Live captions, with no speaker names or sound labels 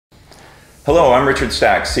Hello, I'm Richard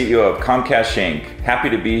Stack, CEO of Comcash Inc. Happy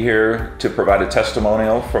to be here to provide a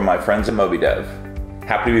testimonial from my friends at MobiDev.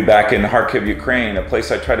 Happy to be back in Kharkiv, Ukraine, a place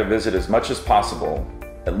I try to visit as much as possible,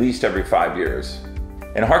 at least every 5 years.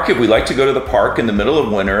 In Kharkiv, we like to go to the park in the middle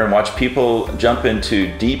of winter and watch people jump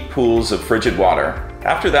into deep pools of frigid water.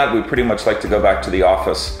 After that, we pretty much like to go back to the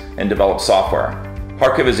office and develop software.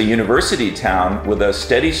 Kharkiv is a university town with a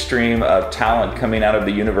steady stream of talent coming out of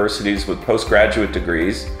the universities with postgraduate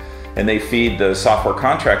degrees, and they feed the software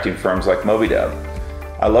contracting firms like MobiDev.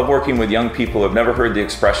 I love working with young people who have never heard the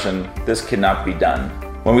expression, "This cannot be done."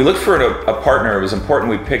 When we looked for a partner, it was important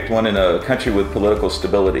we picked one in a country with political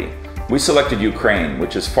stability. We selected Ukraine,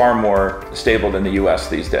 which is far more stable than the US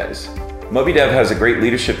these days. MobiDev has a great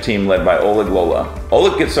leadership team led by Oleg Lola.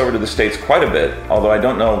 Oleg gets over to the States quite a bit, although I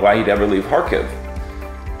don't know why he'd ever leave Kharkiv.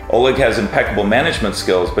 Oleg has impeccable management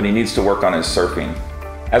skills, but he needs to work on his surfing.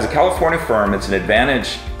 As a California firm, it's an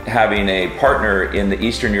advantage having a partner in the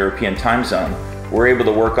Eastern European time zone. We're able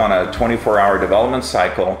to work on a 24-hour development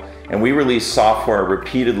cycle, and we release software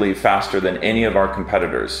repeatedly faster than any of our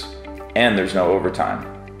competitors, and there's no overtime.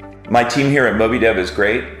 My team here at MobiDev is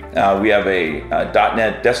great. We have a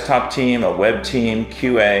 .NET desktop team, a web team,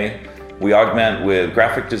 QA. We augment with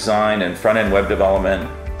graphic design and front-end web development,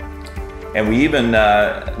 and we even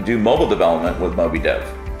do mobile development with MobiDev.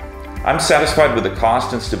 I'm satisfied with the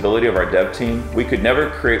cost and stability of our dev team. We could never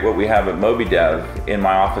create what we have at MobiDev in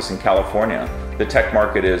my office in California. The tech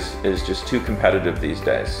market is just too competitive these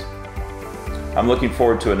days. I'm looking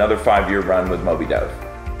forward to another 5-year run with MobiDev.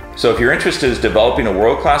 So if your interest is developing a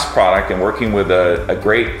world-class product and working with a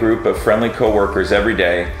great group of friendly coworkers every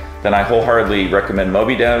day, then I wholeheartedly recommend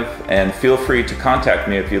MobiDev, and feel free to contact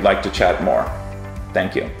me if you'd like to chat more.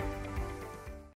 Thank you.